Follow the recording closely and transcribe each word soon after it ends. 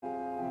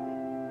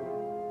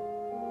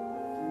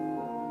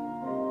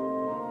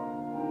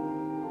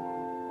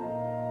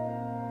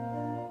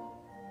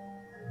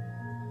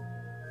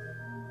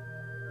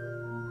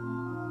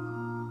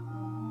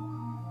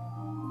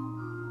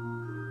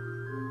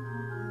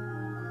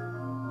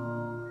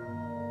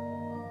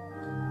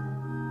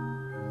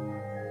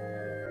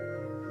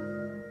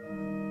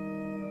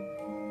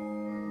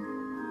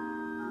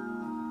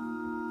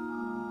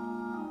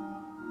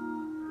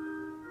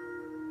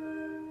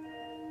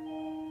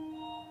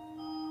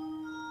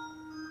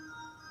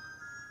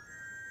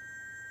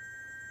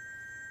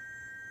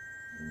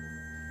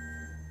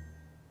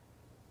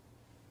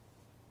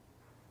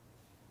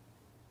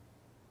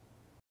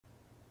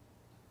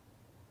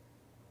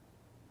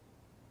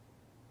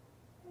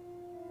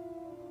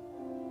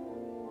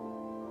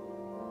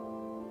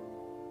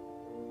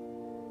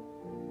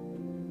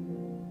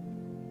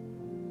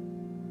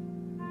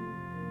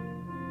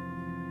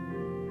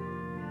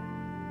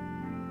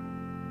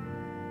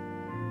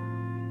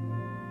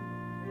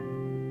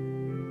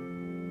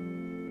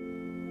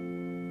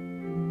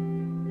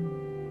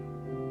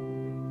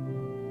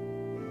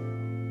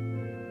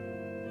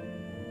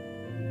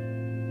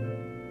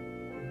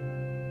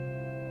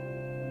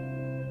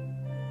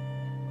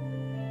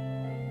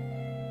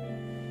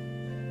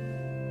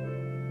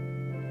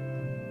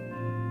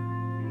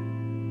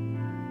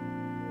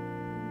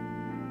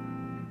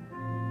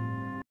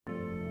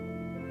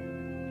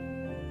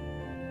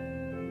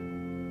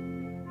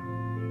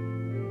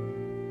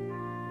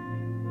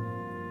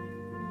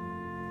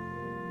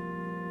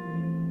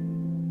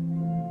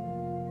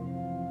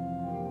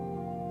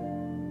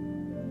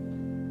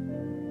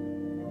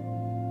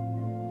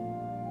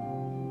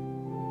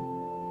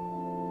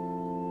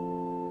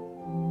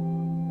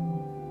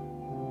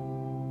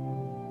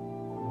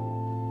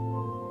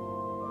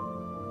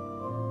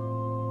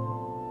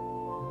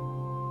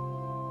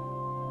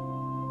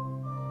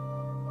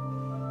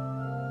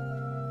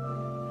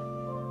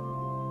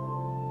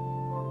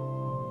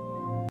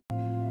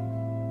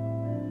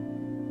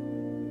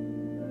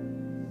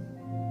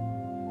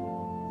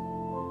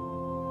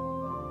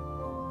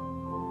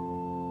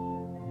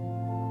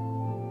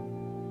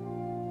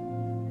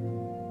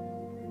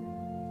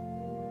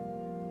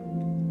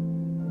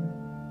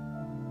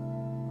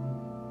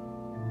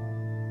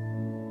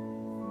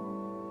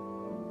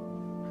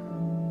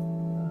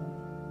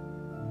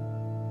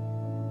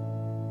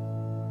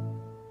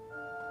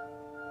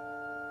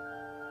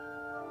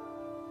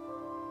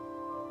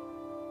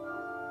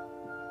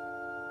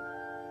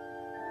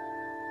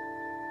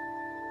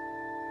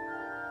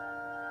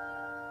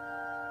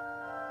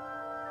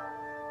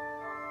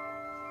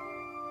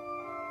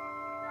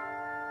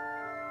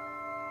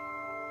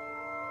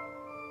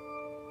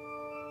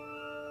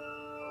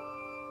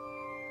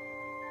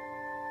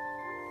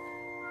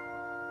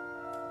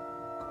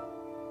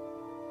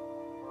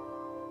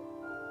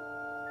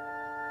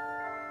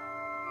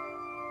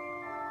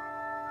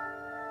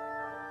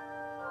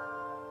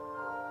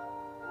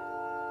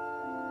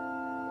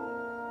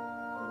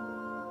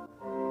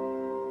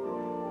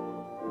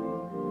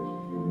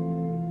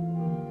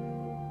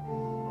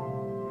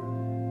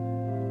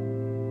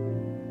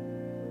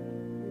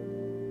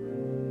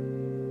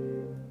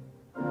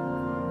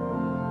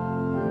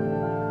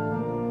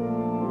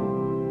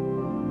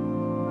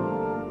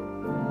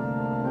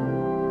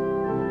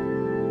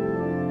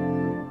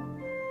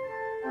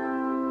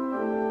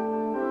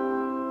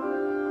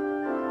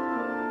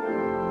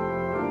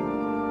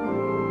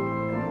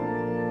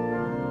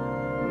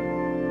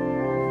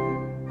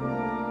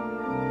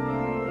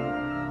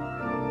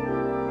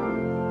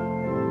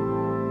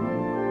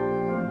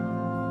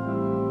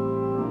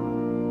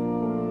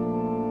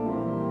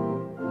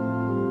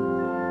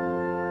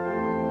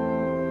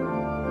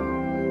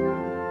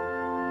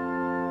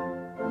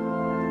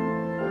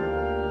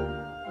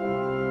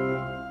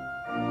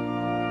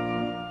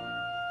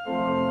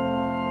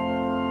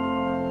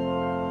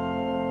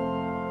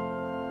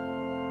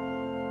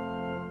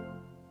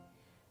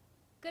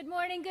Good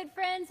morning, good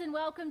friends, and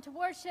welcome to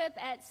worship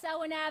at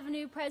Selwyn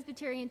Avenue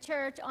Presbyterian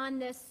Church on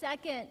this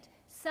second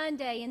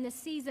Sunday in the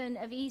season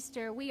of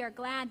Easter. We are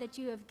glad that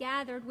you have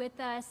gathered with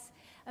us,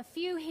 a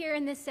few here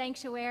in this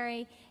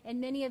sanctuary,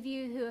 and many of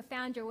you who have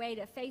found your way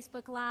to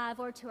Facebook Live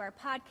or to our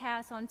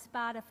podcast on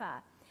Spotify.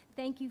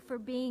 Thank you for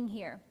being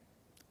here.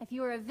 If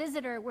you are a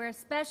visitor, we're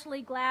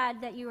especially glad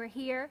that you are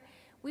here.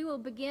 We will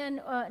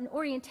begin an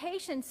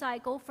orientation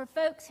cycle for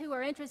folks who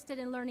are interested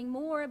in learning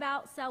more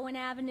about Selwyn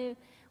Avenue,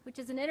 which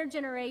is an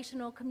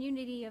intergenerational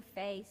community of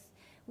faith.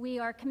 We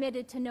are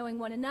committed to knowing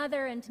one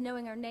another and to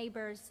knowing our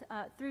neighbors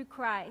through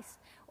Christ.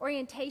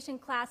 Orientation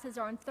classes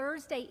are on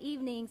Thursday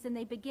evenings, and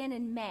they begin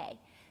in May.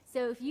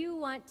 So if you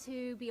want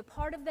to be a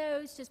part of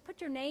those, just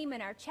put your name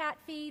in our chat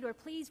feed, or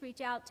please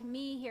reach out to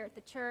me here at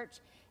the church,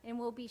 and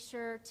we'll be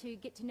sure to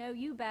get to know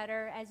you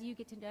better as you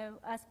get to know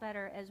us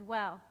better as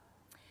well.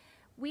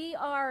 We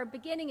are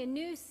beginning a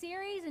new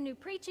series, a new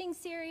preaching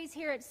series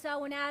here at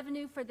Selwyn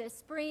Avenue for this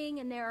spring,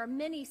 and there are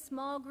many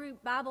small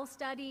group Bible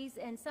studies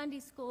and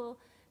Sunday school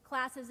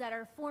classes that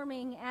are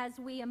forming as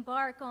we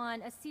embark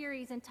on a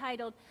series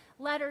entitled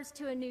Letters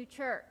to a New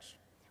Church.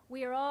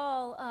 We are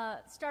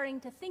all starting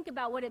to think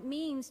about what it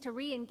means to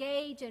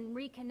re-engage and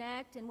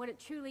reconnect, and what it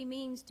truly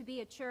means to be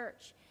a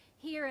church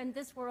here in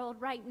this world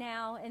right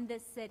now in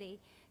this city.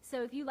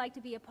 So if you'd like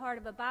to be a part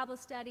of a Bible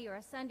study or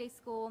a Sunday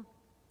school,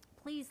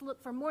 please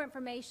look for more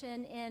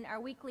information in our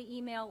weekly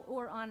email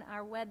or on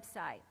our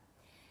website.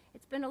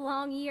 It's been a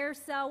long year,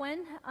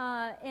 Selwyn,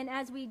 and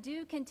as we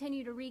do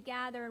continue to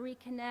regather and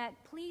reconnect,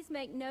 please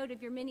make note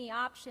of your many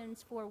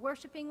options for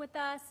worshiping with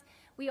us.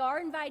 We are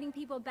inviting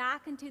people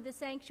back into the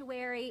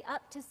sanctuary,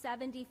 up to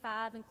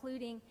 75,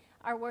 including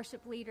our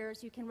worship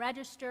leaders. You can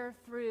register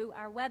through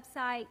our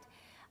website.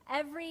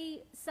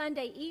 Every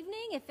Sunday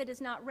evening, if it is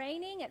not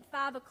raining, at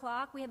 5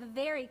 o'clock, we have a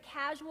very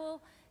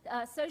casual,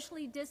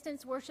 socially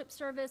distanced worship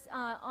service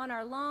on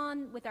our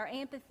lawn with our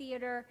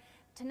amphitheater.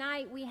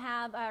 Tonight we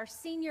have our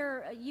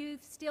senior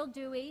youth, Steele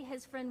Dewey,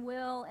 his friend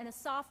Will, and a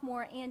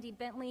sophomore, Andy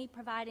Bentley,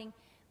 providing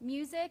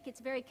music. It's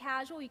very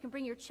casual. You can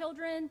bring your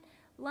children,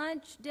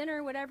 lunch,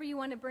 dinner, whatever you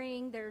want to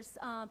bring. There's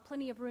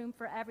plenty of room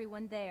for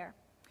everyone there.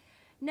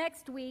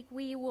 Next week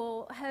we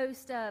will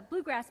host a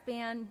bluegrass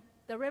band,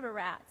 the River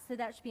Rats, so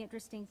that should be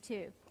interesting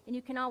too. And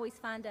you can always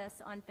find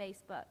us on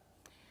Facebook.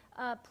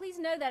 Please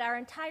know that our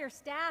entire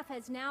staff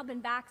has now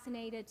been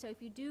vaccinated, so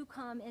if you do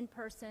come in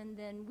person,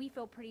 then we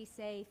feel pretty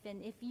safe.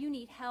 And if you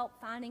need help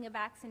finding a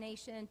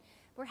vaccination,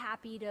 we're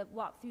happy to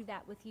walk through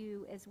that with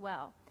you as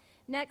well.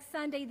 Next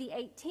Sunday, the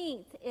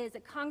 18th, is a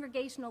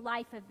congregational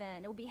life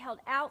event. It will be held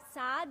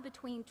outside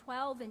between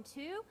 12 and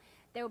 2.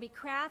 There will be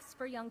crafts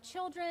for young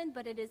children,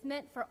 but it is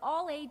meant for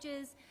all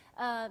ages.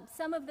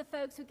 Some of the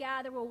folks who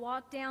gather will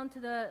walk down to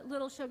the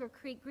Little Sugar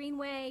Creek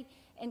Greenway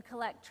and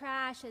collect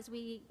trash as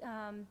we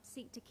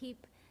seek to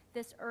keep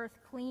this earth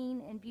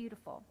clean and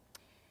beautiful.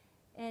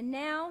 And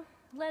now,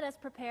 let us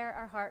prepare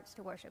our hearts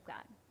to worship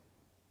God.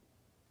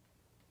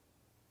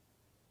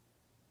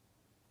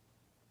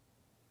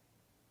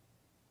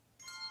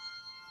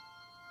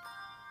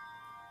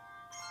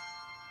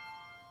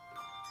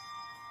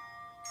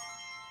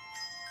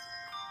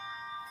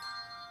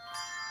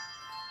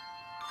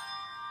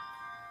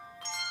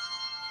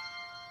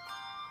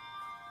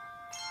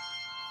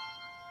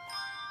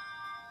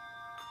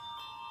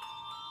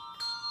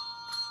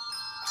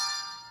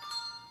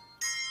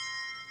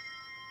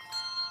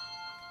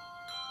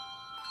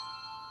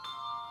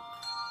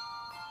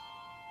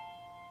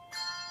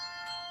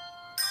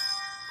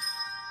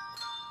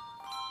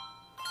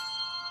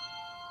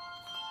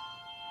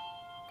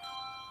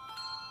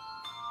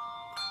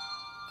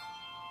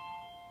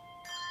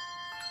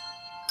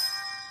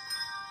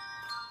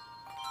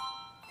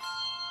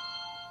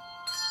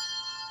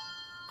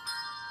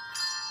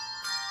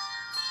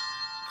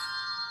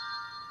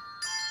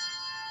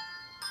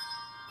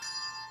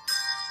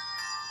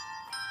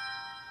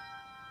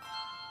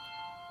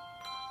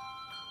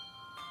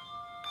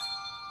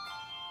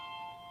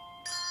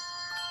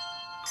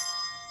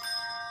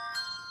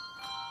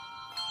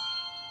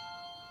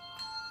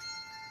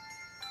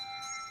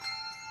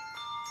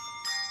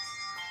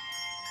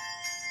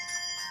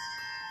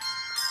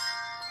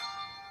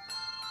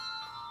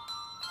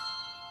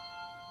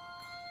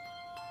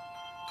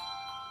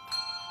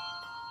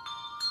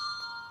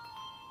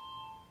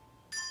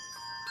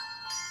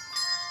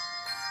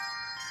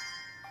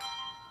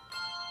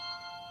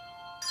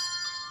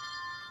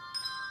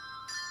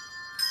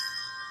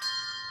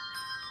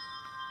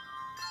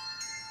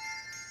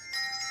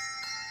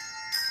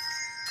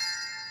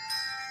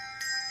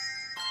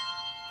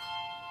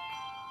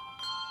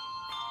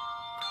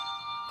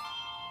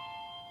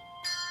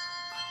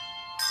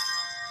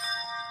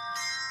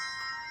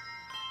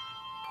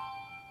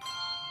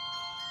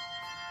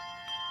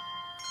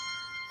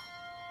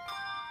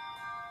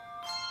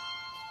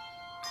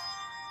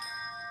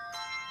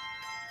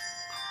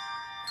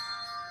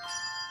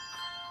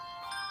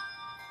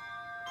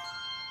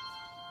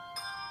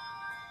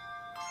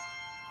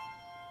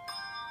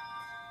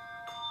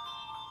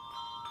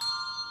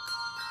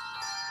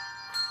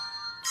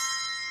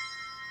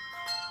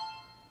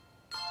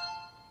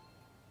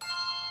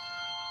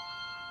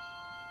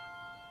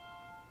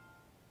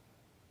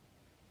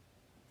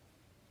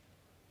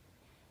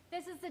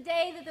 This is the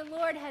day that the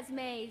Lord has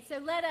made, so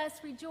let us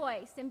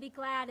rejoice and be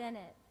glad in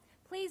it.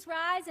 Please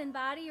rise in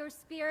body or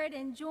spirit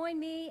and join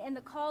me in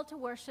the call to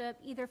worship,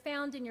 either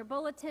found in your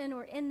bulletin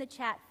or in the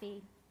chat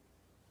feed.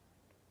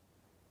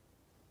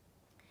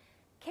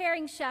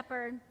 Caring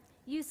Shepherd,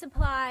 you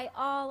supply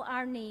all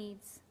our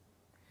needs.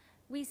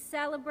 We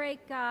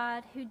celebrate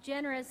God who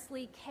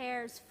generously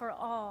cares for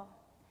all.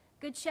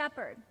 Good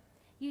Shepherd,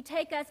 you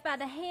take us by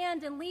the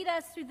hand and lead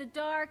us through the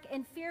dark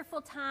and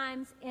fearful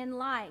times in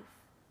life.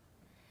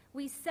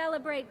 We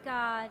celebrate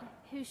God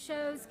who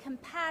shows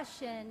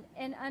compassion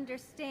and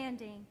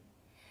understanding.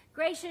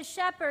 Gracious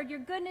Shepherd, your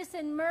goodness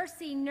and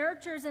mercy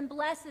nurtures and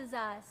blesses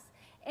us,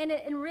 and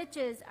it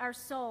enriches our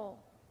soul.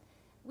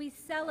 We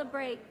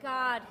celebrate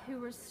God who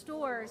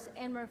restores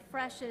and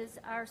refreshes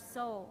our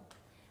soul.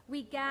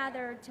 We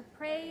gather to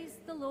praise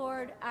the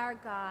Lord our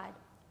God.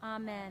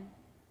 Amen.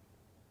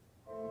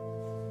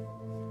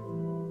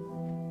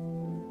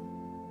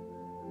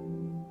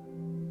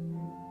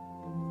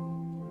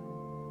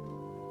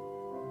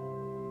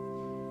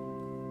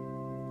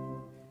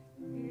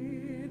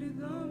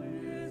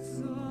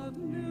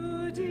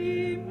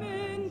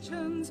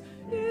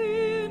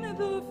 In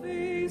the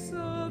face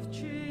of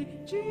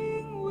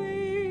changing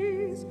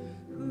ways,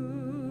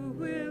 who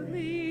will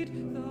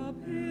lead the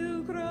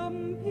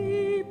pilgrim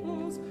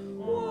peoples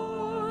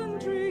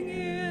wandering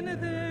in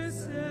their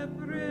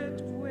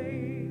separate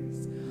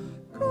ways?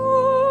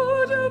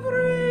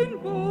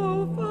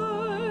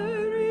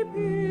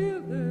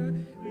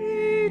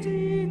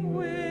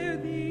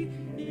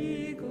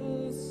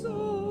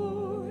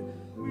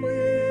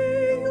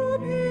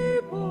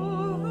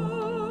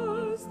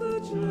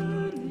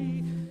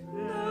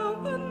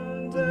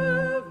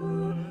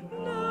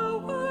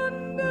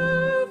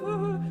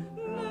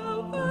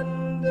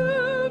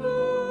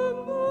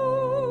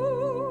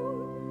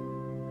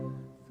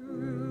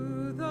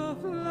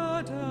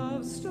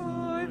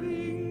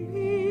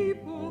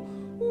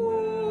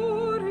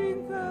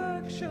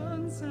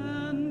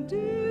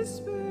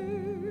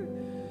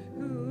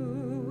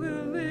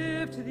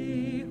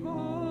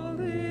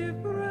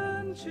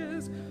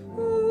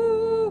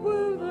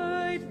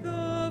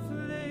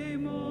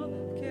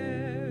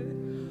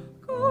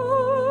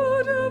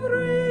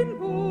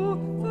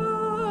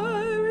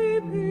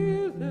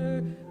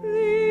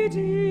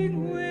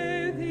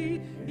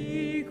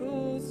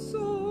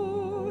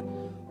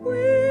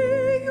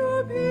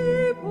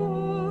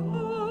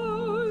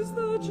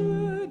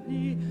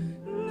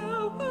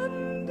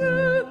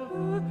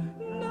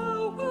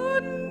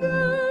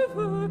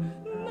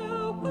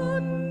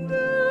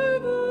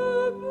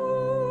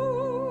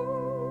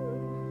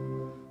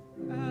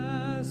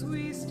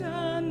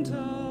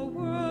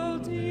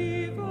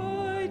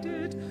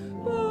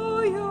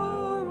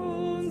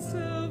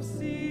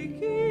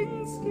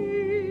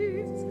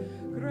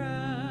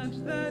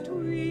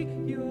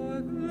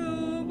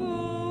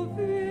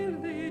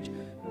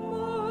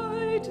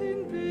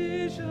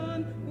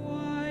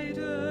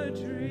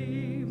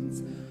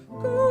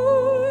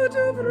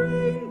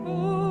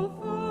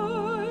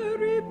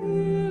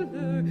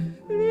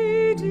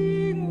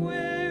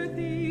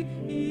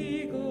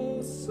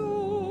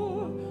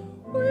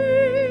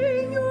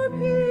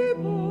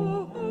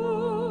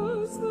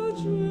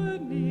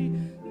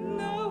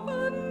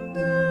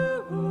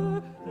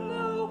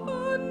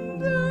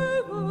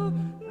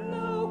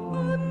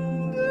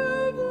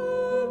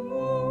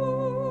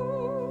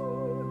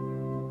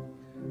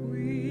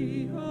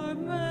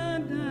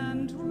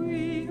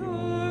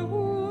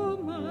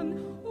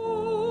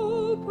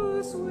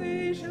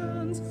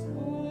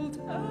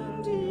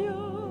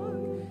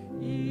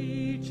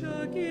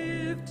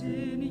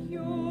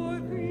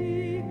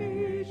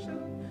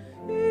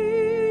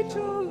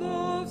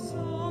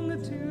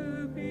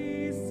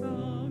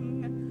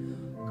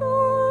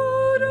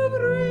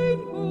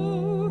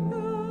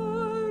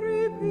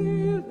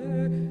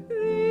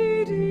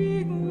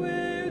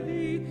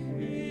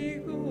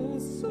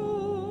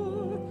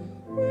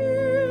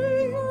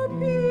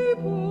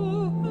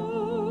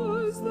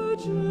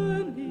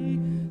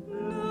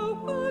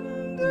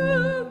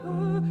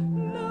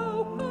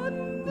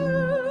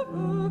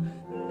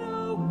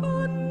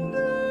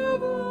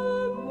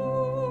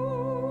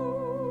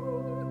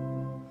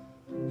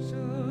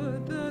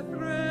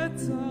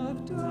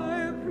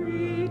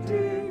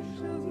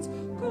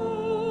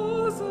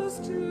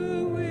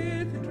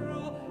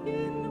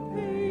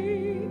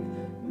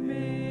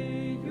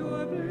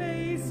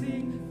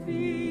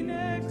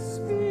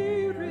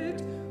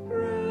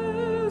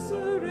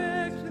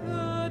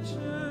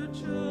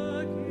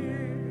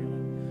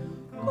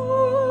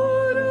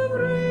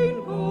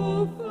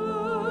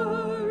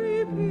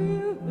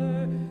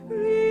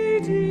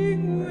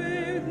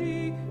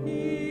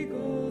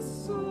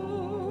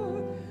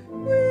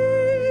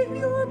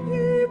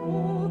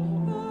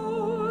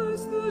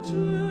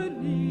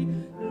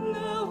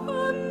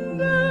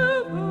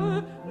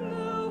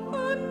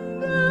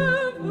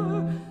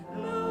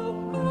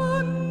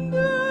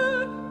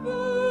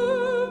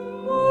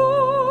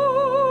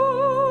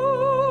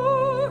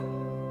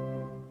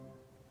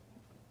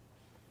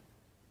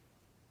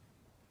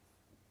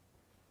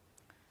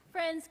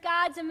 Friends,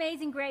 God's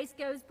amazing grace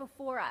goes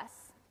before us,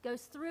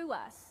 goes through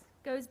us,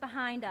 goes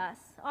behind us.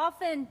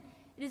 Often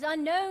it is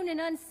unknown and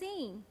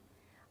unseen,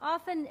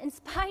 often in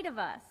spite of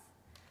us.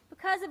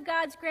 Because of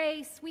God's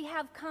grace, we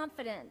have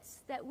confidence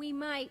that we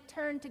might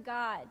turn to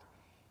God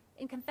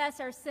and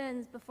confess our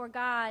sins before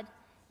God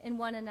and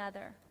one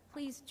another.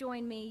 Please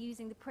join me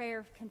using the prayer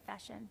of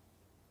confession.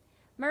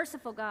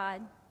 Merciful God,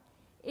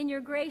 in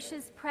your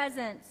gracious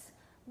presence,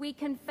 we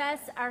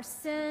confess our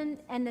sin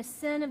and the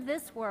sin of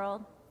this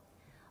world.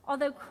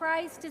 Although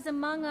Christ is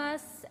among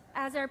us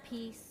as our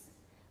peace,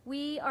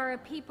 we are a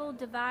people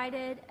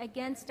divided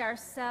against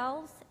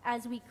ourselves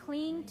as we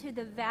cling to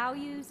the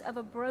values of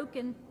a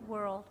broken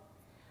world.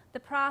 The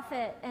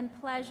profit and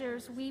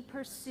pleasures we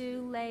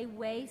pursue lay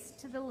waste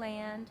to the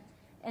land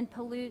and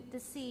pollute the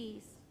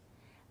seas.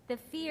 The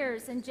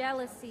fears and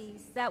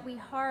jealousies that we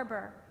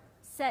harbor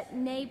set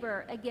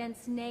neighbor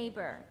against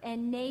neighbor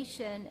and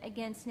nation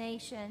against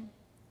nation.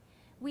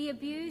 We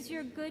abuse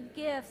your good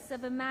gifts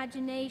of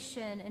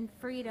imagination and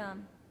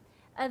freedom,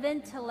 of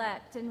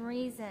intellect and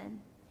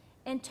reason,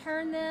 and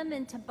turn them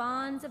into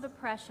bonds of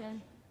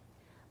oppression.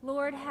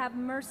 Lord, have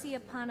mercy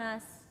upon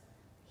us.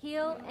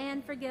 Heal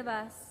and forgive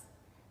us.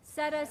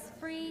 Set us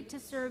free to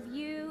serve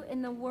you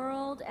in the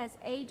world as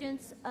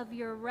agents of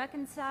your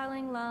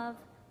reconciling love.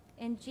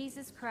 In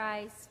Jesus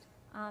Christ,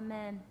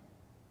 amen.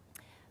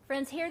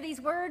 Friends, hear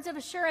these words of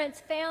assurance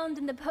found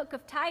in the book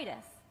of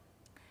Titus.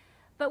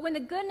 But when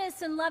the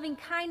goodness and loving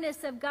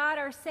kindness of God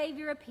our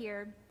Savior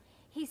appeared,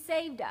 he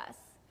saved us,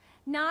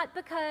 not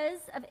because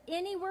of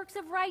any works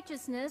of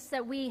righteousness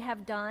that we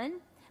have done,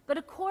 but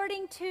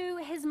according to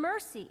his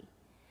mercy,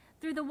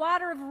 through the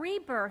water of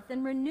rebirth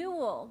and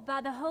renewal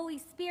by the Holy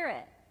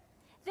Spirit.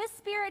 This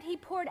Spirit he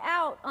poured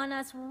out on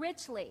us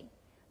richly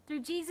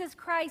through Jesus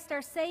Christ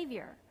our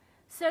Savior,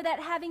 so that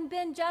having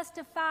been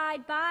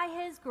justified by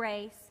his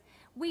grace,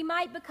 we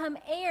might become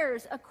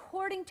heirs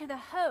according to the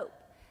hope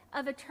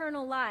of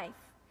eternal life.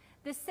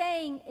 The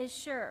saying is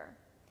sure.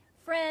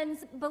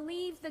 Friends,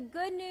 believe the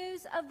good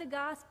news of the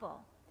gospel.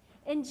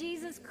 In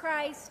Jesus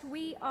Christ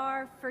we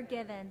are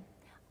forgiven.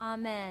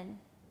 Amen.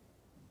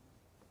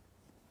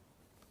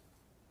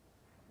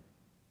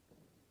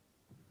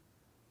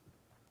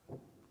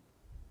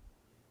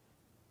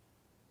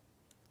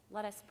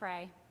 Let us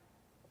pray.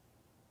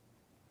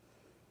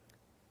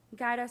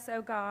 Guide us,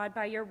 O God,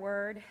 by your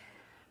word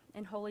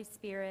and Holy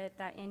Spirit,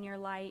 that in your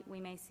light we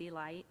may see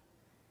light.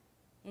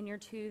 In your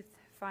truth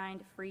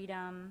find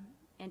freedom,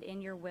 and in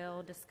your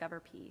will discover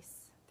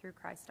peace. Through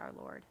Christ our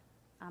Lord.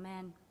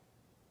 Amen.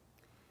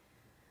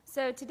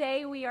 So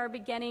today we are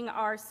beginning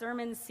our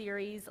sermon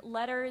series,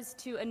 Letters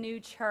to a New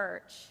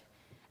Church,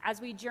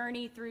 as we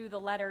journey through the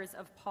letters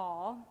of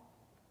Paul.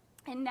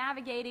 In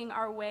navigating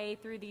our way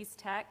through these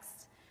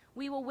texts,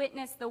 we will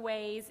witness the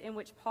ways in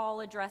which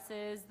Paul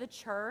addresses the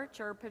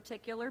church or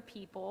particular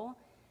people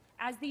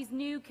as these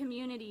new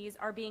communities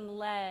are being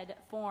led,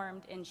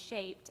 formed, and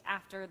shaped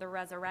after the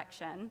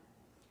resurrection.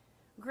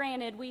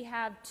 Granted, we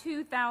have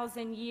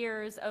 2,000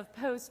 years of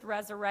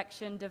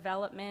post-resurrection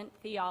development,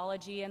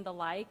 theology, and the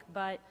like,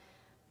 but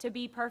to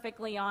be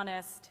perfectly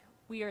honest,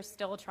 we are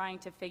still trying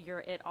to figure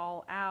it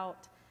all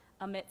out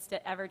amidst an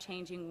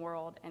ever-changing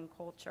world and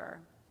culture.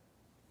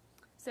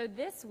 So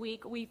this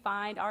week, we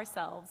find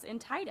ourselves in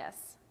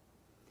Titus.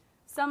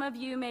 Some of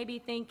you may be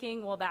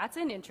thinking, well, that's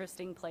an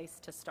interesting place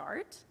to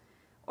start,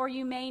 or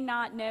you may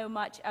not know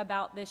much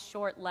about this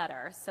short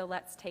letter, so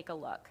let's take a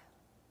look.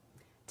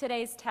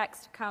 Today's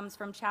text comes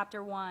from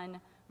chapter 1,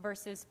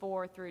 verses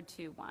 4 through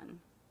 2:1.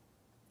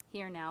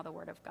 Hear now the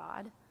word of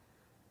God.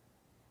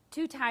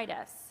 To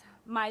Titus,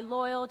 my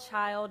loyal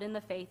child in the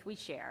faith we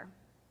share,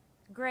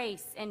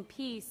 grace and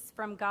peace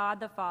from God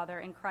the Father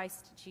and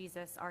Christ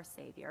Jesus our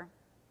Savior.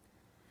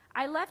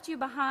 I left you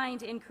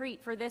behind in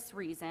Crete for this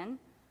reason,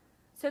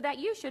 so that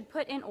you should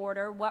put in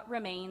order what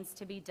remains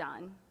to be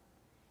done,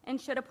 and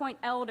should appoint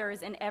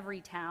elders in every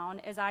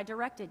town as I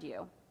directed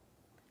you.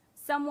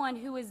 Someone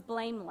who is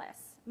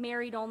blameless,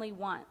 married only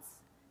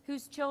once,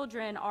 whose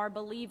children are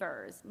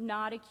believers,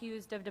 not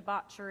accused of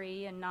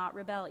debauchery and not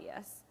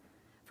rebellious.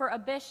 For a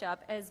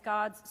bishop, as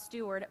God's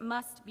steward,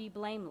 must be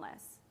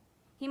blameless.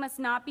 He must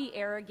not be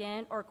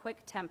arrogant or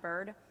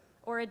quick-tempered,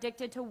 or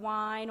addicted to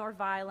wine or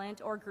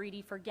violent or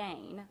greedy for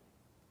gain,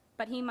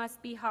 but he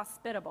must be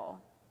hospitable,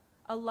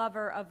 a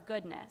lover of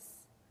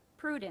goodness,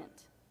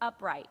 prudent,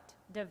 upright,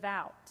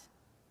 devout,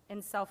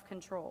 and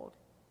self-controlled.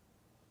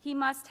 He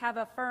must have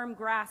a firm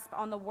grasp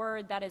on the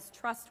word that is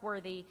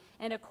trustworthy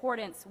in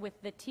accordance with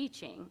the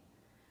teaching,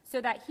 so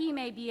that he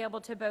may be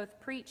able to both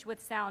preach with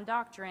sound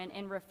doctrine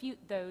and refute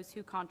those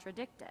who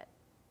contradict it.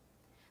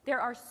 There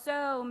are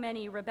so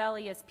many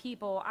rebellious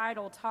people,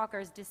 idle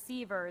talkers,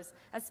 deceivers,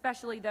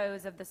 especially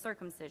those of the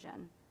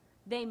circumcision.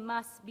 They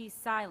must be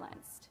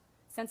silenced,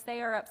 since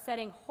they are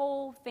upsetting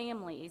whole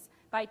families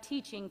by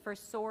teaching for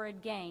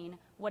sordid gain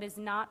what is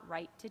not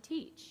right to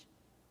teach.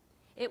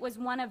 It was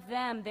one of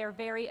them, their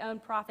very own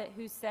prophet,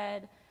 who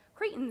said,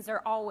 Cretans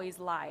are always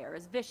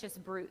liars, vicious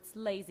brutes,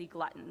 lazy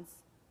gluttons.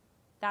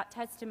 That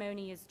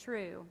testimony is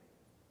true.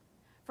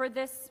 For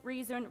this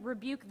reason,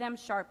 rebuke them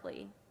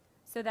sharply,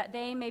 so that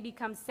they may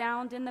become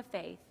sound in the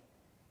faith,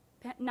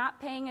 not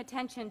paying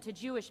attention to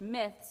Jewish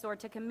myths or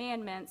to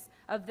commandments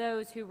of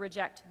those who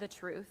reject the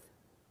truth.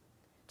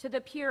 To the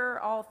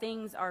pure, all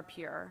things are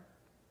pure,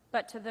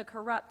 but to the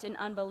corrupt and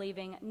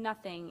unbelieving,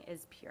 nothing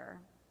is pure.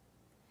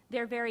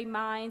 Their very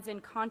minds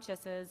and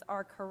consciences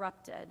are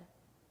corrupted.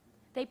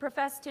 They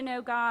profess to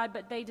know God,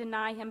 but they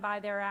deny him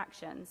by their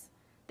actions.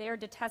 They are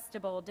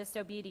detestable,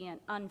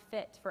 disobedient,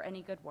 unfit for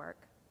any good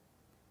work.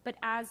 But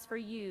as for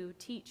you,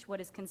 teach what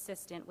is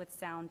consistent with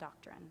sound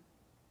doctrine.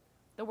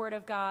 The word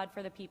of God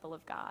for the people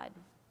of God.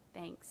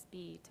 Thanks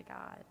be to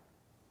God.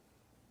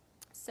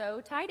 So,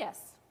 Titus.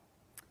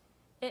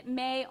 It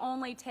may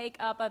only take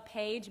up a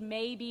page,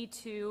 maybe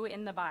two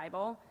in the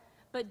Bible,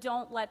 but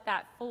don't let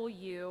that fool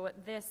you.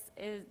 This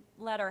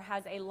letter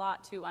has a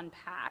lot to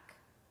unpack.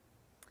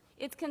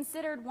 It's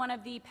considered one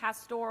of the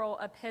pastoral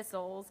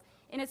epistles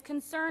and is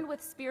concerned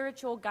with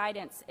spiritual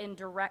guidance and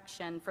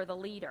direction for the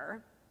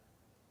leader.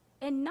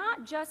 And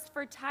not just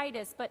for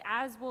Titus, but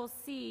as we'll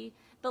see,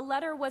 the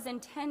letter was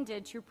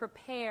intended to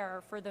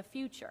prepare for the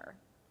future.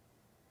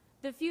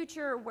 The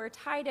future where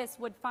Titus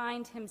would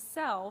find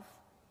himself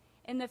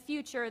in the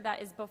future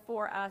that is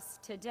before us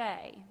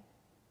today.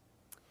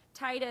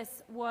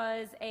 Titus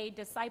was a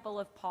disciple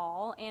of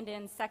Paul, and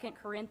in 2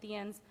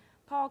 Corinthians,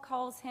 Paul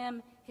calls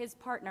him his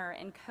partner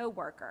and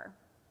co-worker.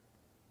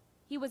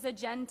 He was a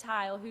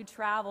Gentile who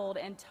traveled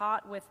and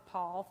taught with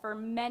Paul for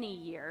many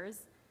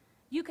years.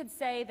 You could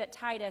say that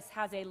Titus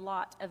has a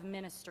lot of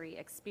ministry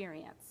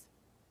experience.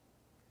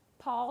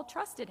 Paul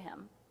trusted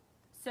him,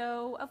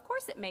 so of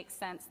course it makes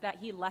sense that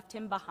he left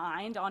him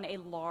behind on a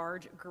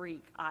large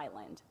Greek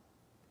island.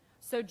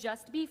 So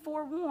just be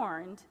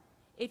forewarned,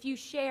 if you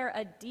share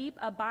a deep,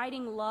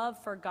 abiding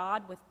love for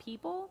God with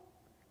people,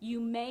 you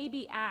may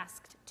be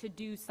asked to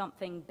do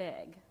something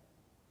big.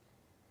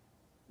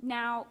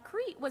 Now,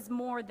 Crete was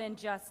more than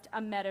just a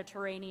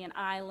Mediterranean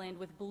island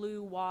with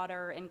blue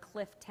water and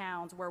cliff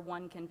towns where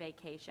one can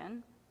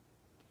vacation.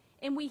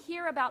 And we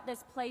hear about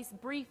this place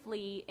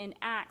briefly in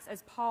Acts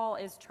as Paul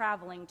is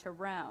traveling to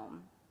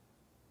Rome.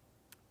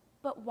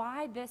 But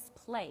why this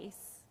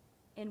place,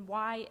 and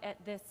why at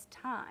this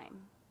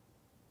time?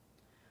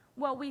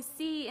 Well, we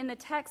see in the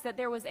text that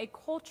there was a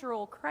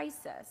cultural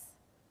crisis.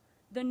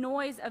 The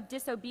noise of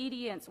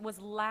disobedience was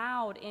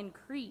loud in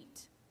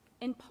Crete,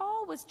 and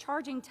Paul was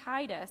charging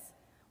Titus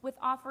with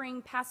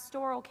offering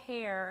pastoral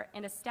care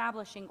and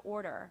establishing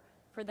order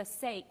for the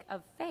sake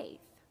of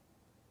faith.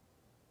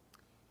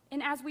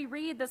 And as we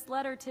read this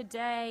letter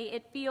today,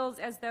 it feels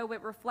as though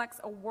it reflects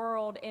a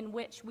world in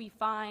which we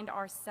find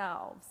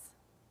ourselves.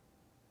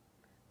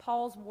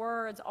 Paul's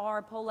words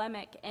are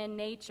polemic in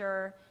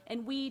nature,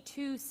 and we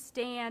too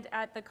stand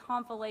at the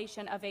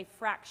conflation of a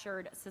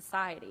fractured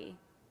society.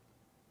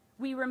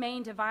 We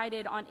remain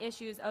divided on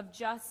issues of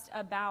just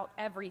about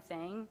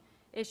everything,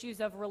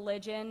 issues of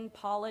religion,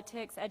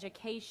 politics,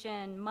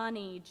 education,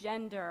 money,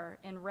 gender,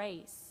 and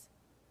race.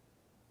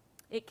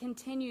 It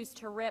continues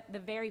to rip the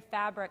very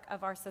fabric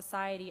of our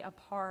society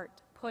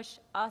apart, push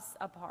us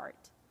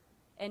apart,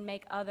 and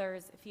make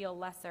others feel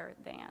lesser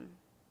than.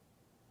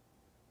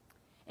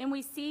 And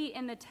we see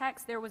in the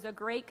text there was a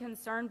great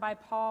concern by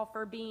Paul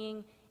for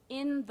being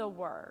in the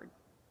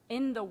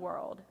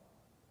world,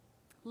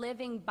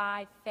 living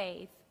by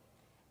faith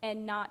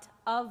and not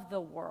of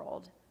the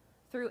world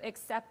through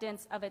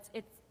acceptance of its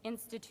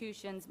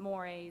institutions,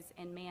 mores,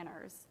 and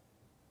manners.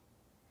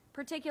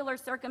 Particular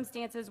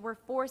circumstances were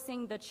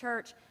forcing the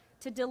church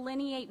to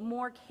delineate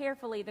more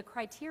carefully the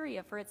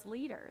criteria for its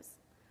leaders: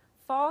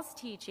 false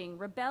teaching,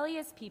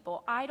 rebellious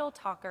people, idle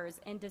talkers,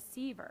 and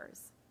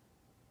deceivers.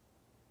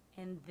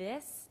 And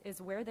this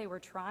is where they were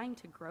trying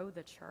to grow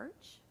the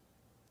church?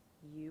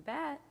 You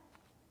bet.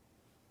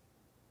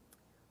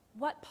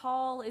 What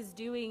Paul is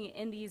doing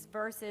in these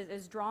verses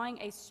is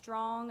drawing a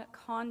strong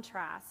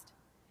contrast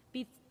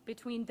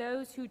between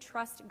those who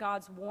trust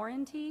God's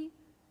warranty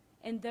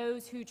and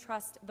those who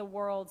trust the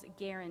world's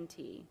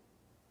guarantee.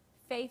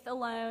 Faith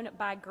alone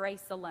by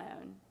grace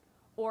alone,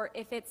 or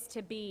if it's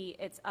to be,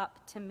 it's up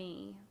to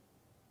me.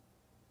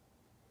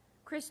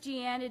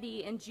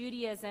 Christianity and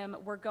Judaism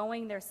were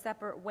going their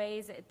separate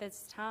ways at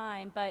this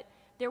time, but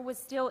there was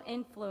still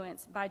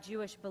influence by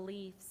Jewish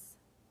beliefs.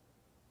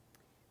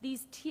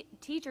 These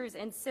teachers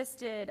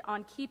insisted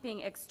on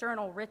keeping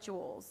external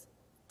rituals,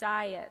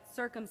 diet,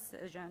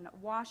 circumcision,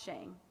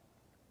 washing,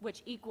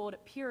 which equaled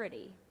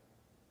purity.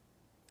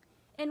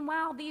 And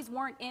while these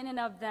weren't in and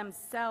of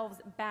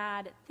themselves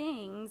bad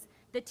things,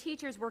 the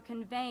teachers were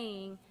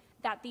conveying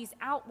that these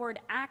outward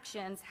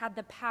actions had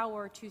the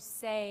power to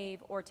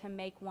save or to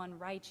make one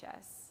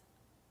righteous.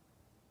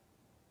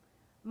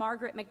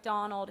 Margaret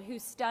MacDonald, who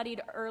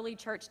studied early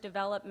church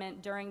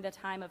development during the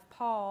time of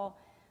Paul,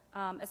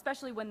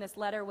 especially when this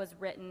letter was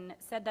written,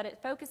 said that it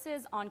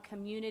focuses on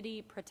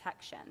community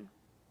protection.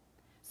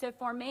 So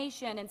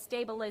formation and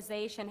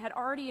stabilization had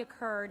already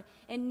occurred,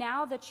 and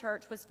now the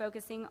church was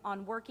focusing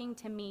on working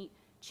to meet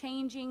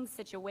changing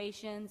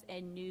situations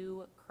and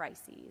new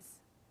crises.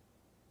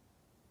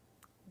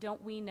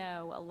 don't we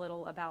know a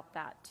little about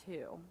that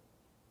too?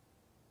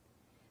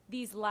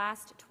 These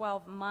last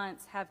 12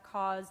 months have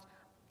caused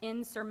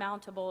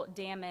insurmountable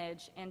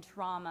damage and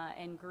trauma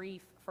and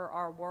grief for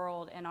our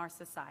world and our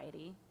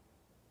society.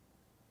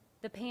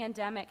 The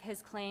pandemic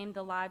has claimed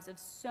the lives of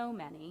so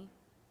many,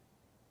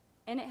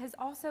 and it has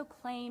also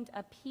claimed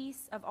a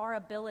piece of our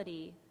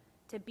ability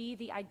to be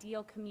the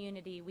ideal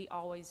community we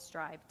always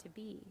strive to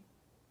be.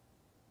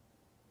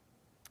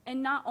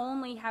 And not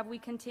only have we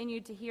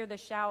continued to hear the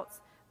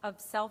shouts of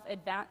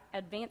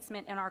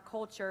self-advancement in our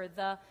culture,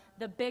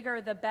 the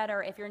bigger the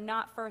better, if you're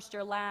not first,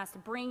 you're last,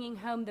 bringing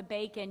home the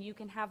bacon, you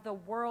can have the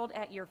world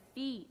at your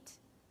feet.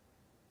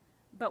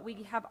 But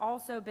we have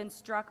also been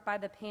struck by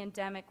the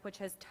pandemic, which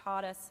has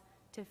taught us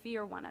to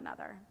fear one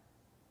another.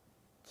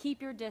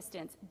 Keep your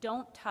distance,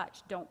 don't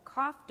touch, don't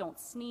cough, don't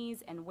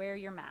sneeze, and wear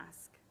your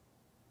mask.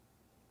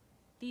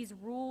 These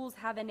rules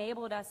have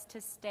enabled us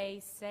to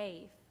stay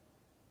safe,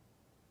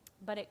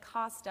 but it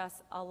cost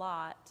us a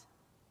lot,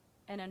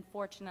 and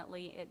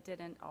unfortunately, it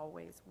didn't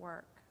always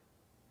work.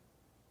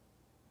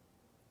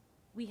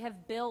 We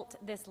have built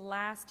this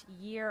last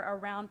year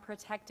around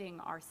protecting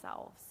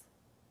ourselves.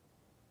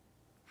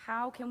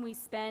 How can we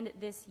spend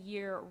this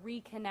year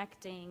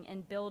reconnecting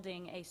and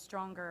building a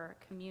stronger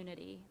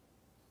community?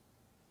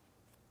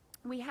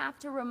 We have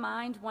to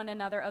remind one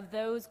another of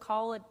those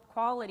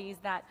qualities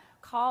that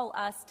call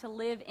us to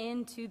live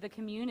into the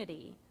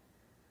community,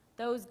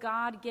 those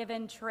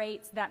God-given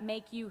traits that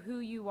make you who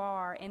you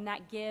are and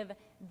that give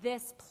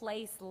this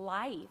place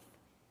life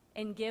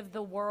and give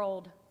the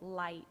world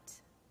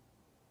light.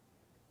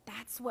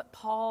 That's what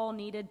Paul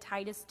needed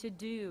Titus to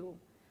do.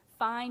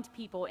 Find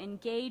people,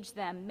 engage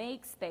them,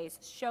 make space,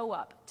 show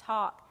up,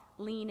 talk,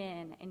 lean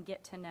in, and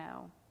get to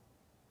know.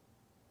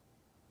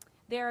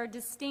 There are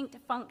distinct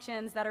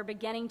functions that are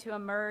beginning to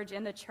emerge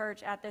in the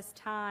church at this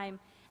time.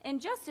 And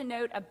just a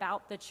note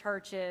about the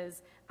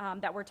churches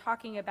that we're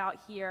talking about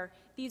here,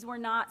 these were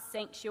not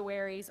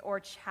sanctuaries or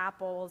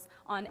chapels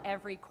on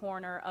every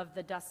corner of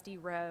the dusty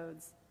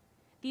roads.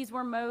 These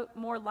were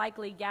more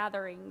likely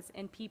gatherings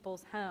in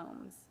people's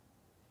homes,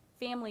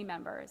 family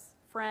members,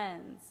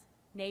 friends,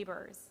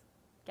 neighbors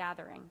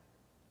gathering,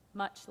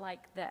 much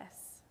like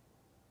this.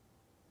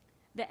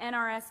 The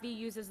NRSV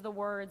uses the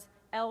words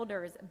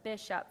elders,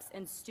 bishops,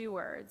 and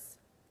stewards,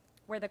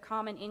 where the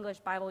Common English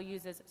Bible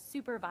uses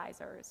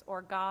supervisors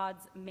or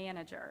God's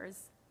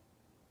managers.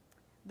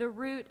 The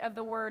root of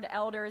the word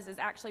elders is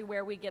actually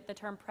where we get the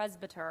term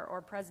presbyter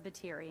or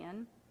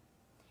Presbyterian.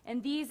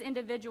 And these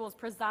individuals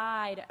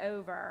preside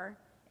over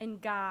and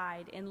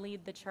guide and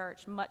lead the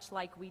church much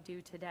like we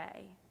do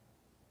today.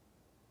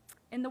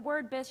 And the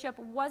word bishop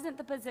wasn't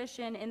the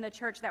position in the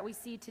church that we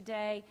see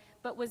today,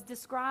 but was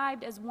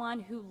described as one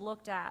who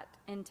looked at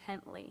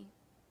intently.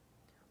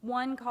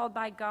 One called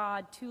by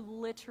God to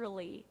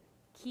literally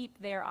keep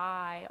their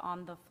eye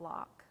on the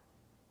flock.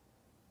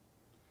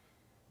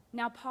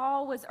 Now,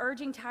 Paul was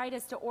urging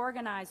Titus to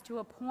organize, to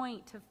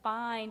appoint, to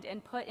find,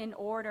 and put in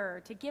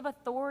order, to give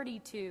authority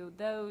to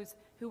those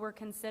who were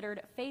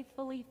considered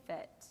faithfully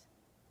fit.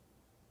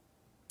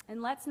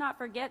 And let's not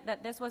forget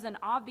that this was an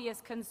obvious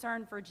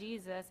concern for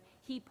Jesus.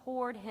 He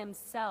poured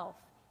himself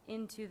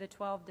into the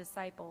 12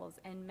 disciples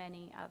and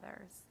many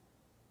others.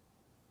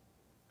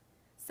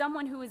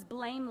 Someone who is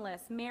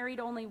blameless, married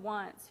only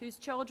once, whose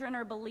children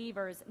are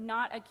believers,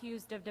 not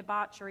accused of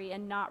debauchery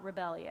and not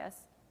rebellious.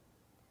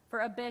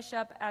 For a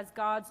bishop, as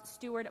God's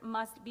steward,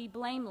 must be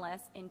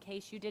blameless, in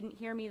case you didn't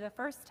hear me the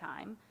first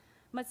time,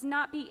 must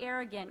not be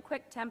arrogant,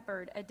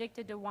 quick-tempered,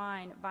 addicted to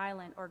wine,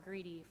 violent, or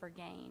greedy for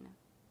gain.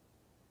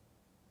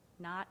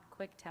 Not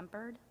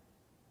quick-tempered,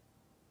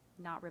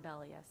 not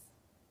rebellious.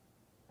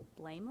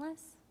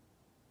 Blameless?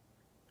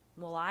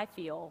 Well, I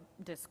feel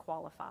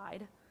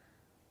disqualified.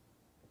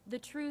 The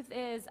truth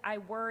is, I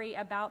worry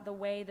about the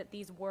way that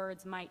these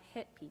words might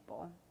hit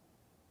people.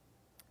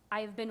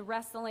 I have been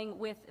wrestling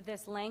with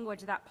this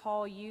language that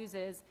Paul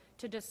uses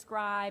to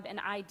describe an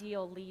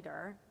ideal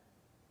leader.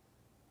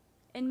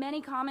 And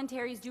many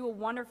commentaries do a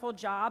wonderful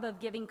job of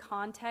giving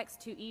context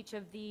to each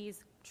of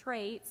these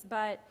traits,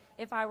 but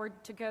if I were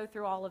to go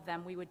through all of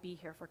them, we would be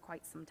here for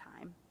quite some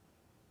time.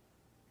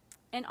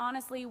 And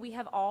honestly, we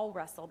have all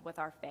wrestled with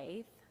our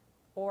faith,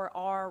 or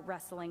are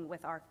wrestling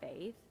with our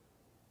faith,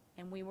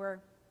 and we were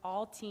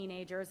all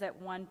teenagers at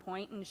one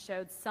point and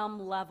showed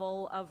some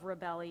level of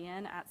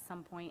rebellion at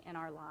some point in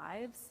our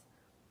lives.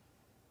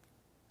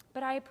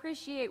 But I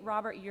appreciate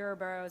Robert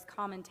Yurborough's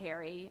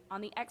commentary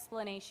on the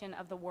explanation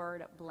of the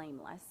word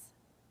blameless.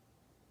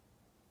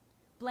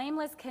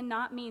 Blameless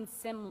cannot mean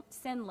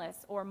sinless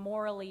or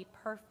morally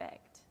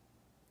perfect,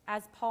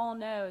 as Paul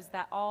knows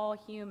that all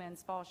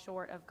humans fall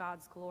short of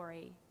God's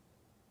glory.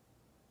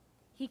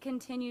 He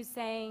continues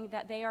saying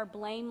that they are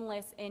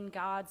blameless in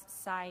God's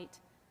sight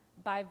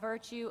by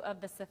virtue of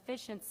the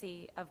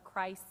sufficiency of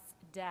Christ's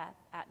death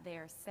at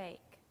their sake.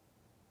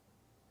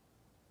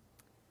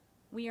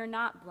 We are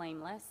not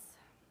blameless,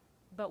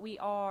 but we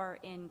are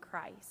in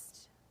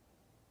Christ.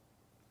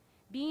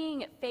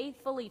 Being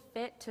faithfully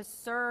fit to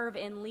serve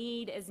and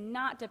lead is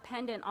not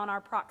dependent on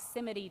our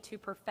proximity to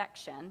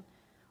perfection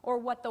or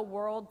what the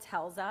world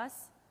tells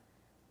us,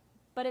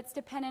 but it's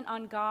dependent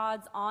on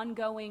God's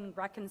ongoing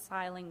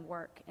reconciling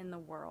work in the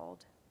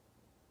world.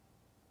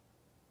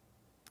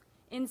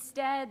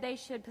 Instead, they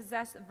should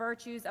possess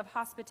virtues of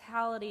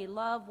hospitality,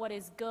 love what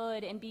is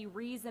good, and be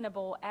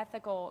reasonable,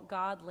 ethical,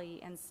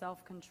 godly, and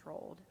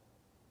self-controlled.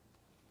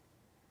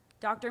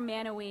 Dr.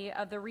 Manoui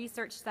of the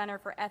Research Center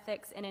for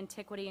Ethics in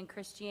Antiquity and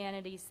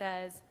Christianity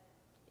says,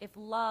 if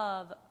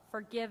love,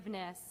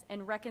 forgiveness,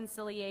 and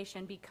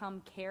reconciliation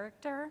become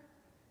character,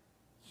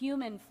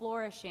 human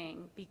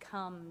flourishing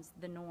becomes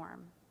the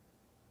norm.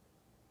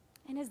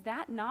 And is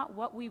that not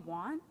what we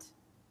want?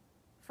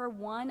 For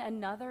one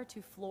another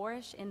to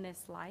flourish in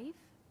this life?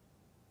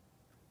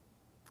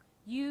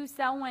 You,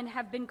 Selwyn,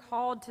 have been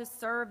called to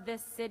serve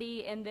this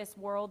city and this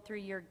world through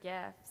your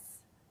gifts.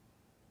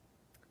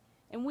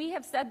 And we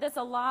have said this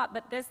a lot,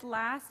 but this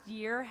last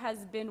year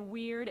has been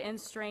weird and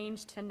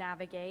strange to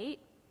navigate.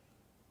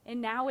 And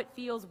now it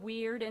feels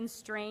weird and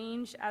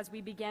strange as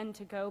we begin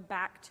to go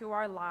back to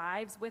our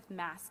lives with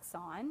masks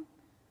on.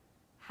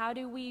 How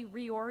do we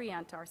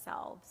reorient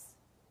ourselves?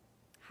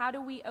 How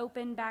do we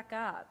open back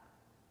up?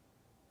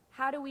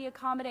 How do we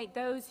accommodate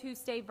those who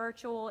stay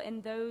virtual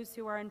and those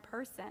who are in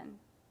person?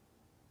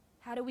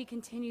 How do we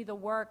continue the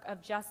work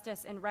of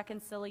justice and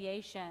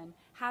reconciliation?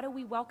 How do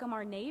we welcome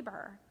our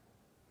neighbor?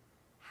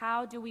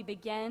 How do we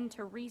begin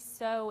to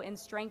re-sow and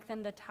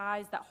strengthen the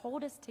ties that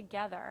hold us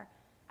together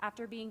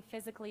after being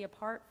physically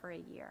apart for a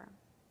year?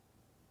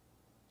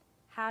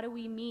 How do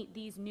we meet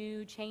these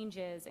new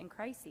changes and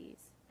crises?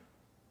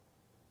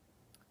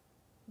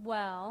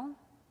 Well,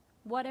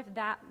 what if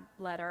that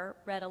letter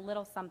read a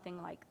little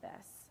something like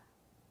this?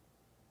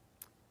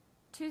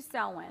 To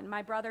Selwyn,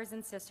 my brothers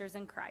and sisters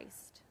in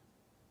Christ,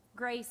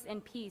 grace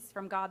and peace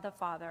from God the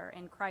Father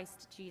and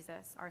Christ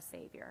Jesus, our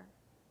Savior.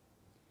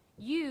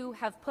 You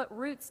have put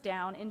roots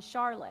down in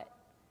Charlotte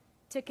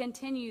to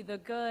continue the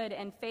good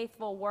and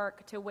faithful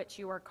work to which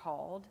you are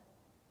called.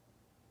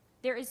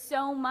 There is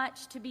so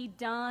much to be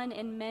done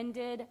and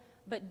mended,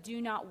 but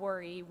do not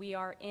worry, we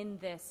are in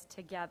this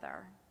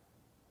together.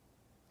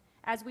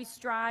 As we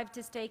strive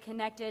to stay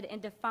connected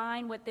and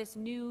define what this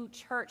new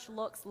church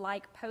looks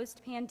like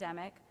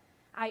post-pandemic,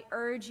 I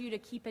urge you to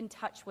keep in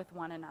touch with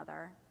one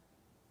another.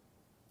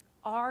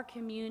 Our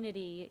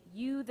community,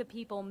 you the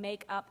people,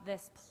 make up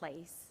this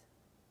place.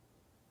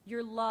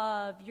 Your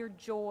love, your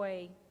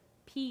joy,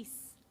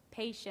 peace,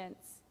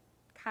 patience,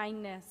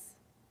 kindness,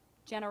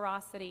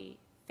 generosity,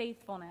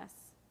 faithfulness,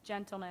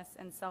 gentleness,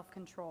 and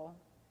self-control.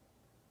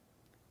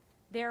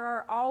 There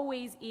are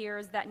always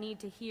ears that need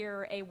to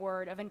hear a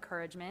word of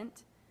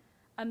encouragement,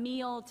 a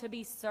meal to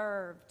be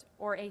served,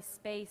 or a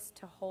space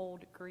to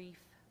hold grief.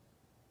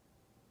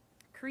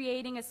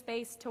 Creating a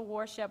space to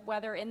worship,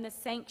 whether in the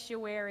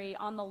sanctuary,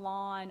 on the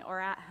lawn,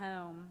 or at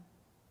home.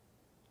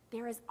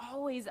 There is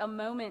always a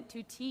moment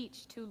to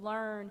teach, to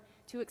learn,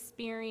 to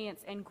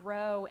experience and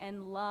grow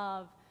and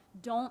love.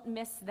 Don't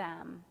miss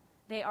them.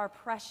 They are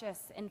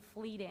precious and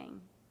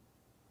fleeting.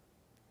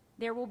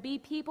 There will be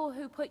people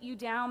who put you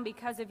down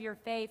because of your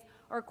faith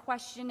or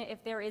question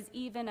if there is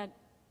even a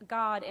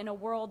God in a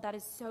world that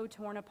is so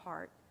torn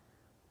apart.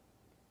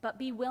 But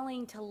be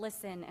willing to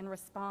listen and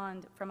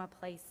respond from a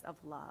place of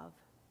love.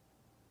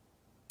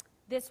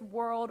 This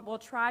world will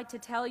try to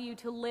tell you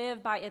to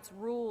live by its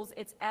rules,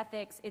 its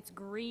ethics, its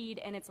greed,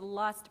 and its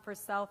lust for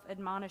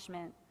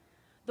self-admonishment.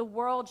 The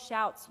world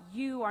shouts,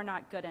 "You are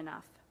not good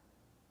enough."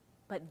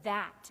 But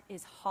that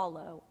is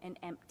hollow and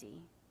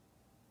empty.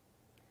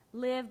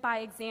 Live by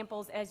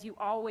examples as you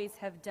always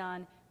have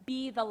done.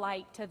 Be the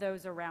light to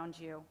those around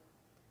you,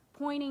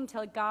 pointing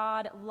to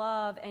God,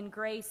 love, and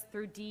grace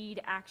through deed,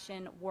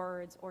 action,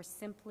 words, or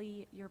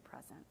simply your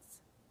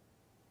presence.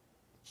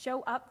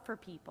 Show up for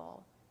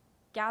people.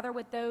 Gather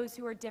with those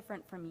who are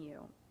different from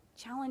you.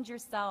 Challenge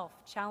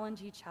yourself,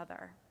 challenge each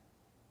other.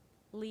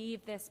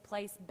 Leave this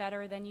place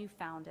better than you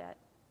found it,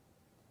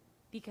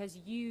 because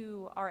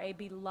you are a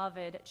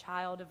beloved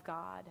child of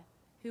God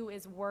who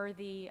is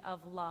worthy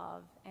of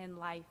love and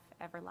life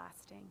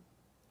everlasting.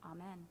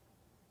 Amen.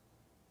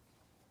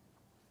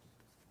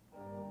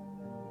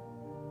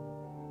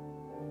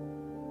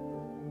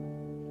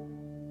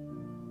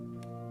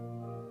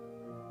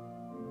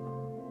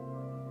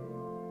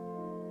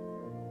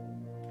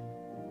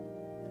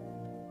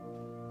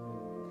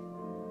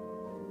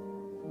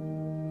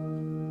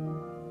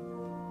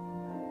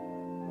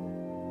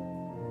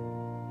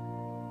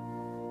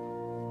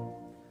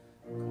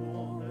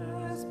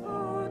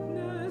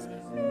 Partners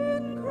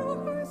in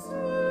Christ's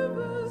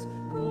service,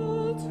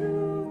 called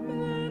to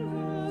men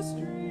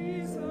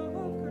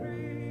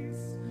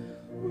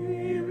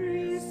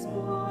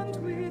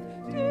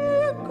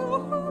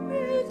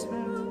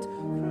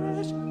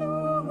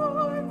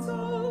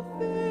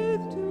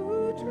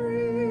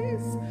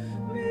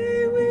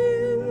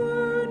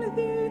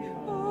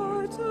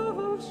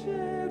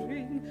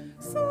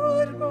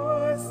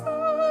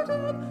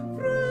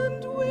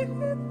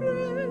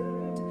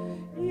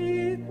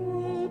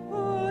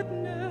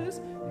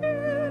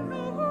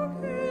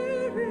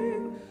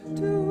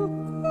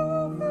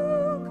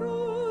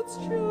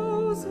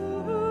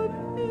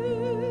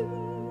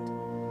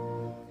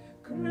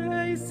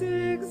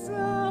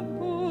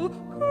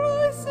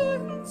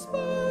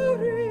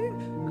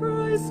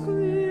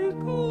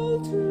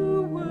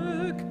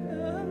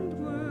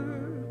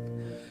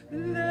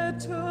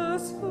let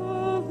us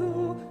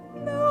follow,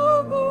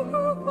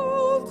 never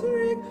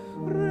faltering,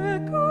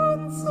 reconciling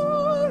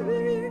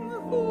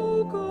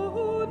folk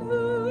on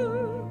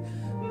earth,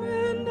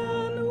 men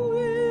and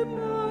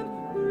women,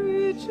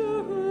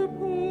 richer,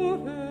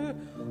 poorer,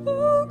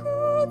 all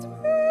God's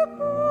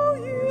people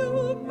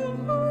yield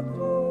and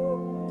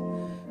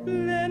hold,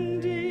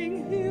 blending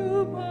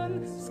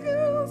human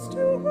skills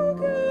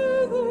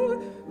together,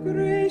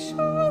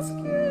 gracious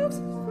gifts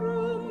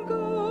from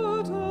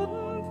God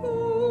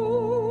unfold.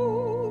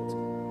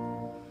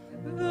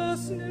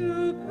 Thus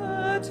new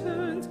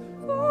patterns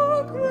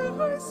for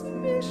Christ's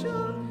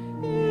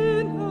mission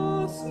in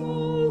a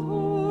small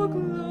or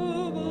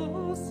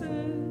global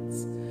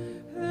sense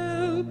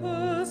help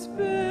us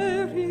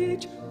bear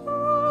each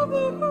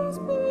other's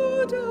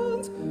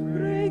burdens,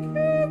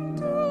 breaking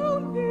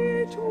down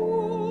each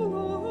wall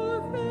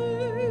or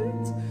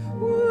fence.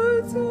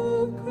 Words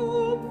of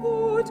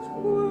comfort,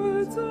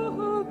 words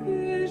of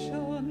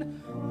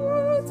vision,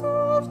 words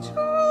of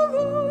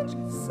challenge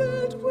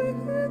set with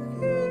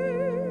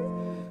care,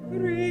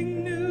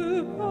 bring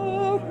new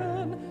power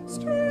and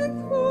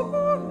strength for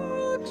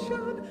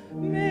action,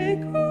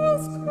 make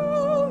us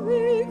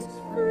colleagues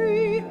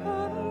free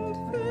and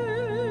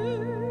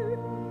fair.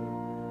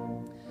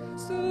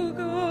 So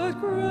God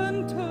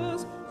grant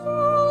us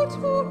all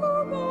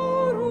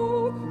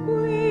tomorrow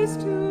ways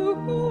to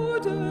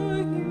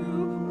order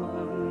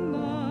human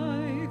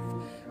life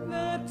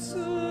that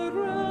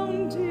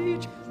surround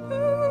each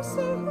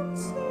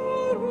person's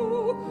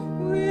sorrow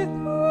with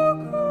a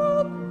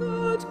calm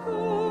that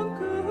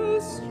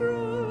conquers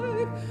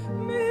strife.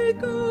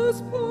 Make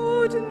us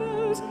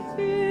partners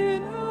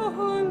in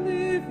our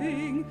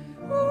living,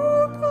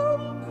 our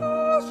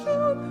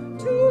compassion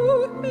to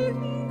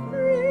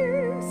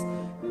increase,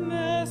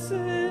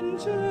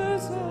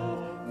 messengers of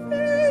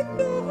faith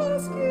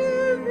thus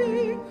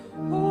giving,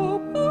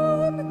 hope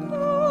and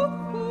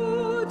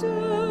confidence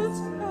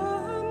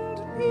and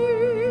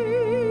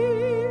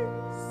peace.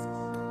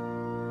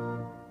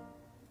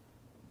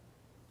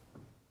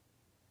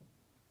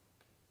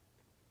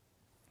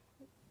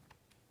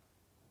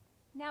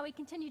 Now we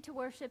continue to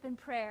worship in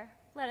prayer.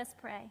 Let us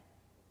pray.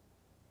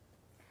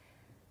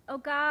 O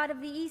God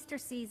of the Easter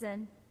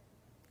season,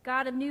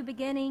 God of new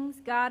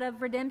beginnings, God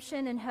of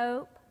redemption and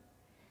hope,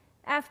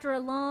 after a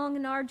long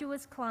and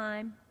arduous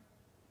climb,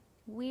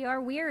 we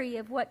are weary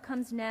of what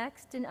comes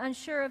next and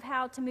unsure of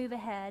how to move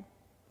ahead.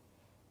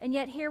 And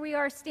yet here we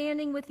are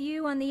standing with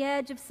you on the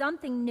edge of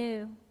something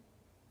new.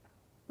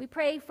 We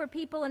pray for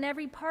people in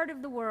every part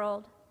of the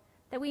world,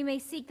 that we may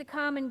seek the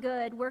common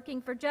good,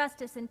 working for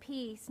justice and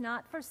peace,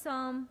 not for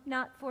some,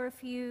 not for a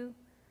few,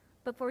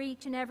 but for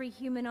each and every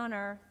human on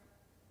earth.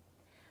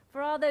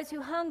 For all those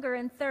who hunger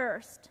and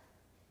thirst,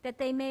 that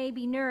they may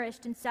be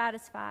nourished and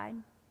satisfied.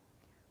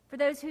 For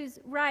those whose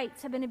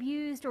rights have been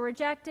abused or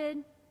rejected,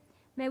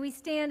 may we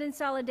stand in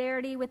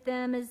solidarity with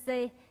them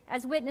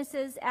as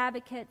witnesses,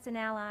 advocates, and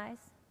allies.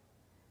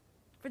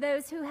 For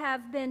those who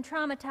have been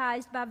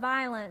traumatized by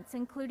violence,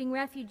 including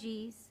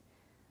refugees,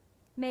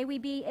 may we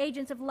be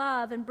agents of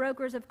love and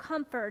brokers of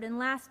comfort in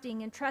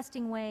lasting and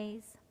trusting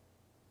ways.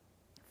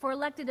 For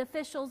elected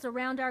officials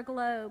around our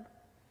globe,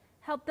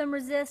 help them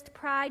resist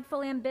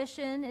prideful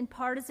ambition and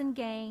partisan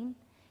gain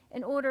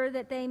in order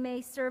that they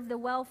may serve the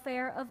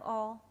welfare of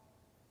all.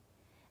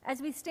 As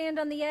we stand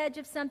on the edge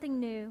of something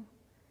new,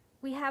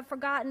 we have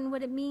forgotten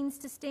what it means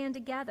to stand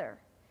together.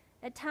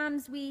 At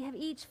times we have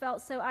each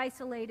felt so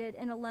isolated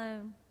and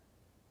alone.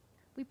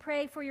 We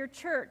pray for your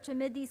church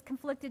amid these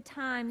conflicted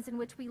times in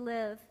which we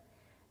live,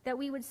 that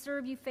we would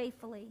serve you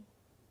faithfully.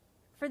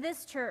 For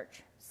this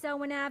church,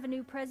 Selwyn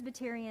Avenue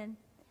Presbyterian,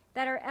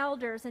 that our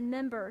elders and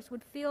members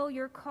would feel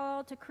your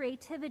call to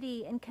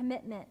creativity and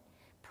commitment,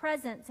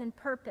 presence and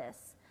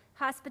purpose,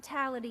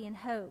 hospitality and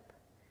hope.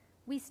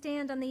 We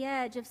stand on the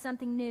edge of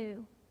something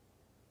new.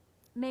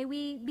 May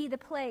we be the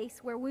place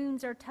where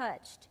wounds are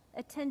touched,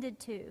 attended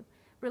to,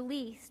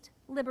 released,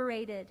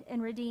 liberated,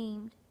 and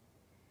redeemed.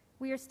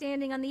 We are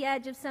standing on the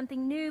edge of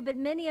something new, but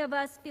many of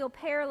us feel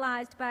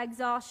paralyzed by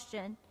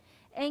exhaustion,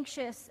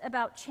 anxious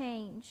about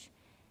change,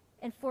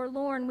 and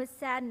forlorn with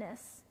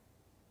sadness.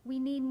 We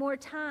need more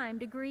time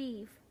to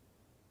grieve.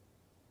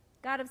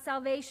 God of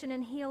salvation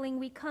and healing,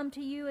 we come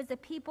to you as a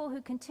people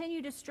who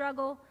continue to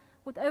struggle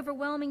with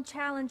overwhelming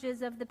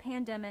challenges of the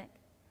pandemic.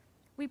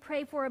 We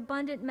pray for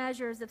abundant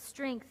measures of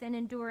strength and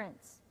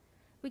endurance.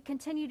 We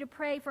continue to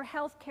pray for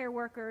healthcare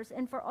workers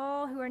and for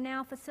all who are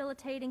now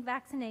facilitating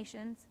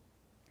vaccinations.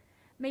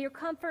 May your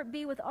comfort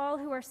be with all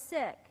who are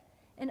sick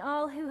and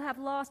all who have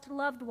lost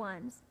loved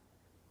ones.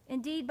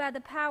 Indeed, by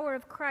the power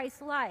of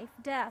Christ's life,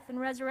 death, and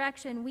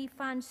resurrection, we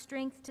find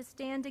strength to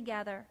stand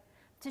together,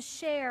 to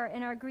share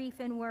in our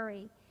grief and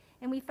worry,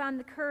 and we find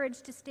the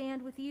courage to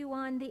stand with you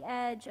on the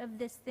edge of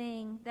this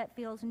thing that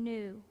feels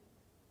new.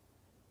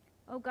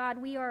 Oh God,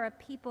 we are a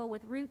people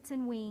with roots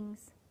and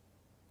wings.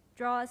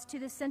 Draw us to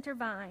the center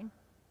vine,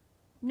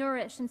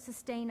 nourish and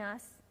sustain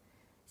us,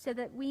 so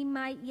that we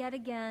might yet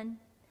again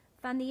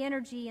find the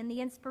energy and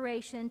the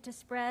inspiration to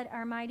spread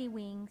our mighty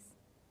wings.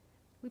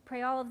 We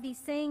pray all of these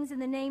things in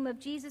the name of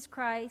Jesus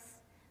Christ,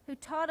 who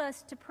taught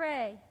us to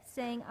pray,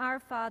 saying, Our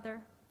Father,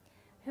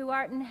 who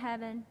art in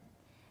heaven,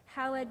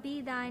 hallowed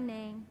be thy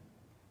name.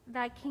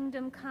 Thy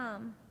kingdom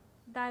come,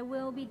 thy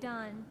will be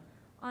done,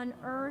 on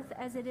earth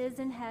as it is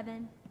in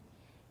heaven.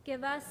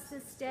 Give us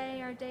this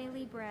day our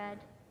daily bread,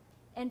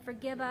 and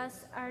forgive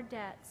us our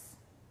debts,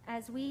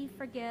 as we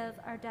forgive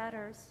our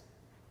debtors.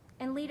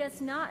 And lead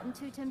us not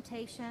into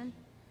temptation,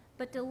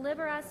 but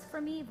deliver us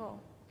from evil.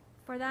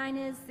 For thine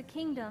is the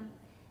kingdom,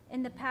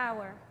 and the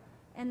power,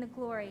 and the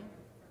glory,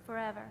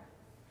 forever.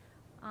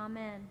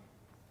 Amen.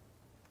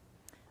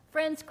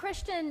 Friends,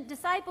 Christian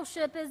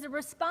discipleship is a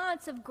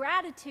response of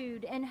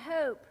gratitude and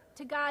hope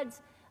to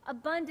God's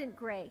abundant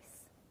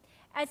grace.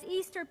 As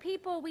Easter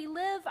people, we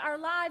live our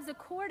lives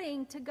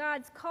according to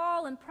God's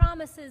call and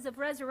promises of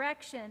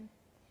resurrection.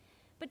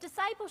 But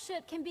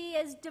discipleship can be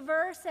as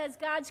diverse as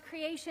God's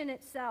creation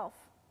itself.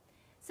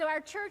 So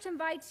our church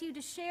invites you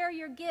to share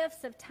your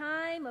gifts of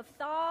time, of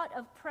thought,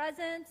 of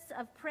presence,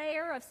 of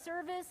prayer, of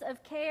service,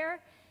 of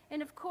care,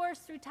 and of course,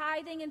 through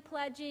tithing and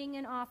pledging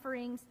and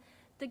offerings,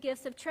 the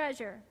gifts of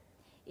treasure.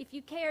 If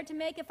you care to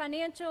make a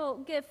financial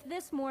gift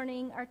this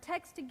morning, our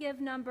text-to-give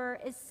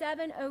number is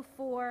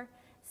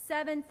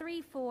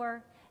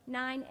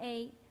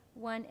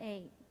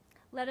 704-734-9818.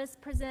 Let us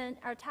present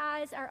our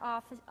tithes,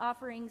 our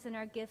offerings, and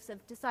our gifts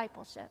of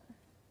discipleship.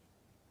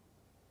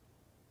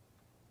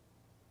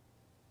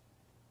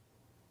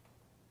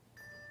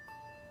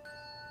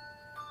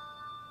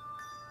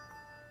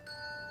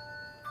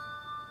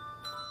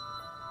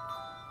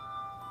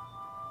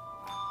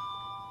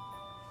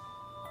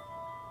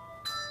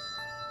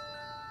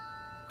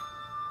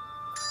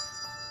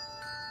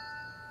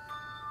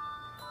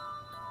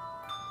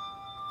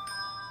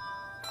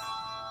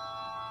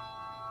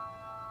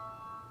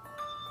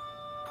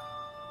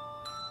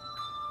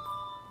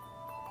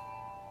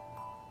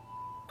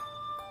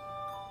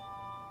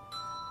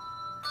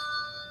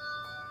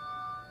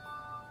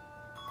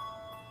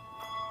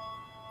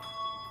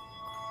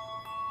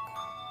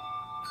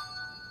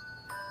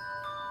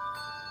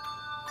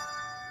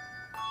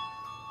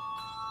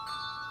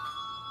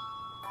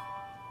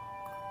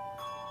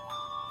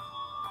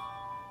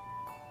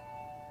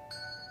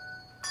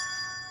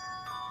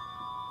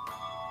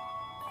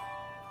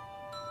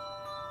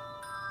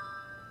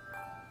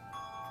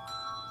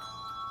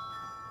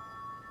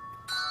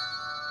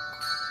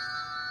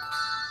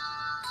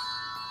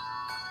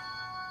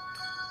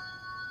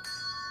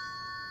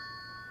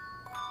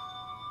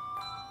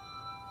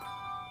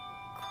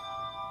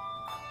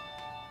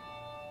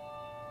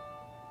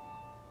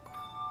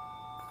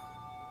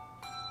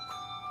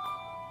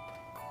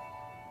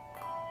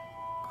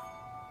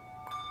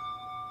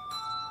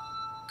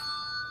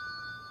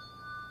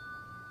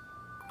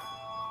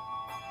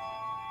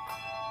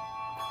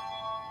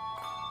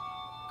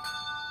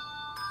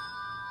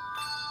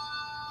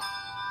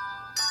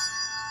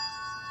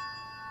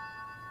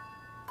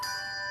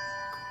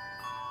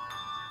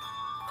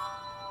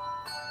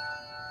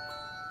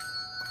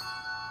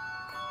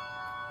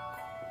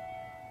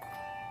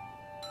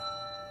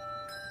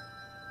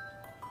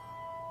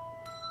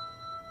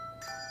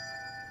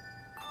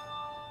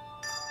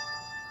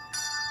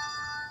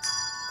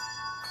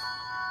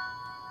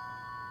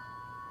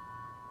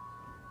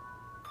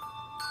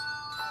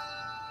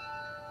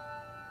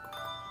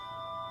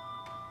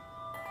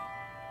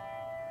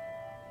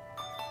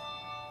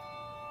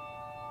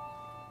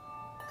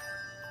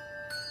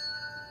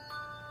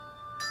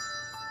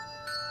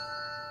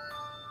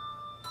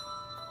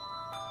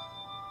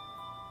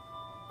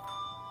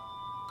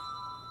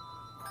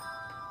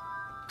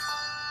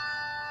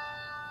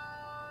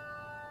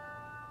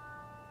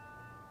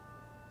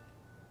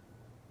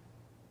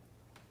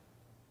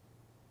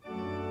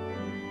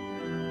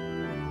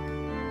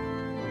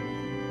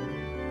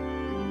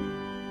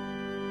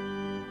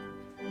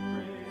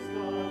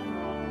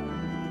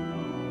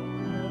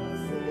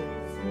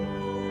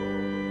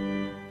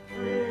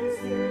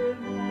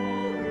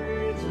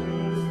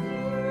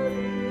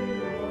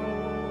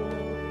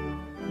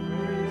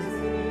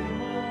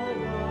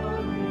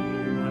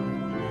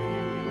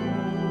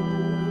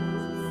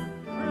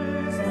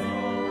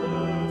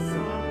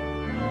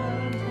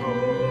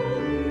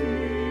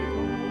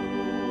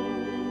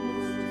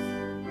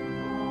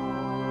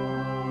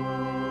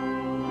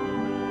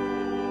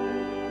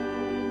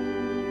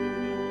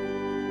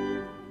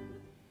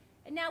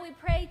 Now we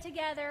pray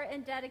together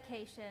in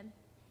dedication.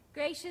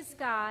 Gracious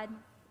God,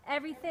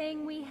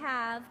 everything we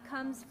have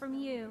comes from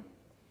you.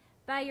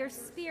 By your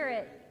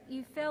Spirit,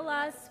 you fill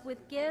us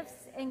with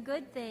gifts and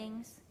good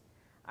things.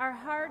 Our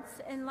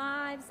hearts and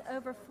lives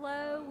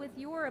overflow with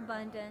your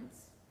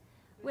abundance.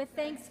 With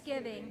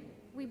thanksgiving,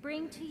 we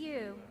bring to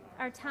you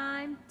our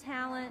time,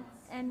 talent,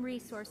 and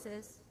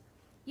resources.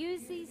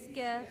 Use these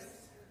gifts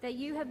that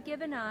you have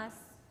given us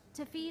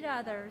to feed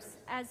others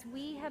as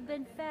we have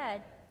been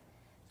fed,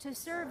 to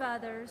serve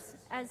others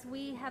as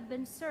we have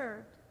been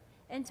served,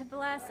 and to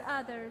bless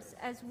others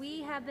as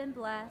we have been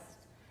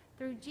blessed.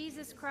 Through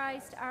Jesus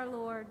Christ our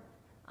Lord.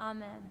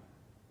 Amen.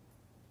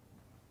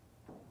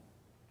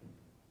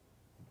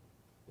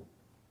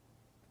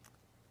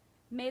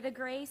 May the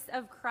grace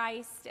of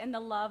Christ and the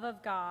love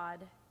of God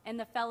and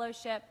the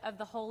fellowship of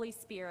the Holy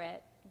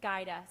Spirit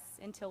guide us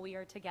until we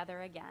are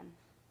together again.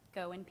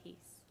 Go in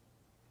peace.